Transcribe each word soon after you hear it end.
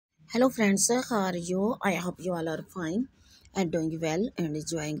Hello friends, how are you? I hope you all are fine and doing well and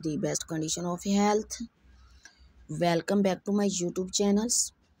enjoying the best condition of health. Welcome back to my YouTube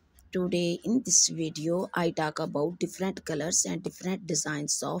channels. Today in this video, I talk about different colors and different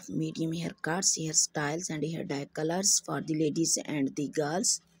designs of medium haircuts, hairstyles and hair dye colors for the ladies and the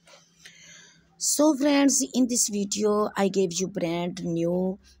girls. So friends, in this video, I gave you brand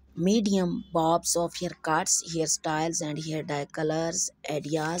new medium bobs of haircuts, hairstyles and hair dye colors,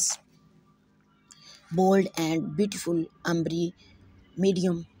 ideas bold and beautiful ombre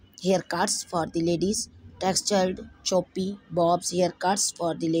medium haircuts for the ladies, textured choppy bobs haircuts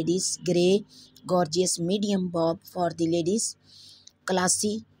for the ladies, grey gorgeous medium bob for the ladies,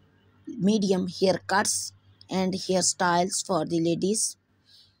 classy medium haircuts and hairstyles for the ladies,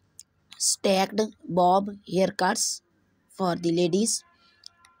 stacked bob haircuts for the ladies,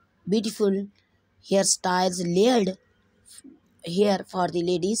 beautiful hairstyles, layered hair for the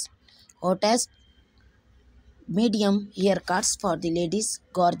ladies, hottest medium haircuts for the ladies,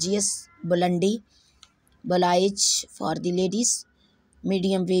 gorgeous blondie balayage for the ladies,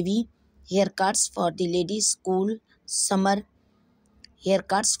 medium wavy haircuts for the ladies, cool summer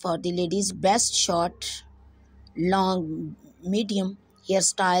haircuts for the ladies, best short long medium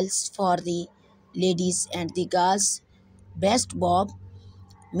hairstyles for the ladies and the girls, best bob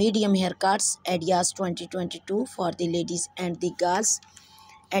medium haircuts ideas 2022 for the ladies and the girls,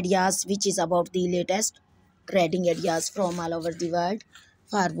 ideas which is about the latest trending ideas from all over the world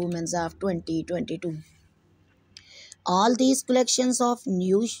for women of 2022. All these collections of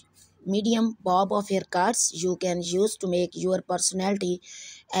new medium bob of haircuts you can use to make your personality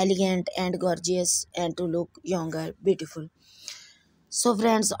elegant and gorgeous and to look younger, beautiful. So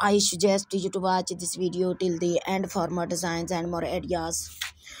friends, I suggest you to watch this video till the end for more designs and more ideas.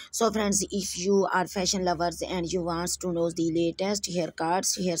 So friends, if you are fashion lovers and you want to know the latest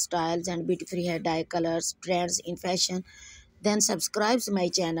haircuts, hairstyles and beautiful hair dye colors, trends in fashion, then subscribe to my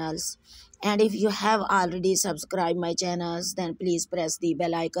channels. And if you have already subscribed my channels, then please press the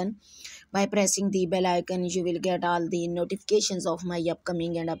bell icon. By pressing the bell icon, you will get all the notifications of my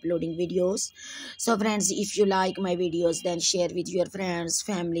upcoming and uploading videos. So friends, if you like my videos, then share with your friends,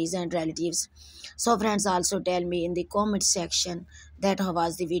 families and relatives. So friends, also tell me in the comment section that how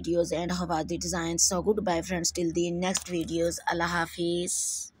was the videos and how was the designs. So goodbye friends, till the next videos. Allah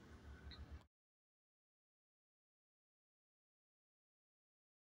Hafiz.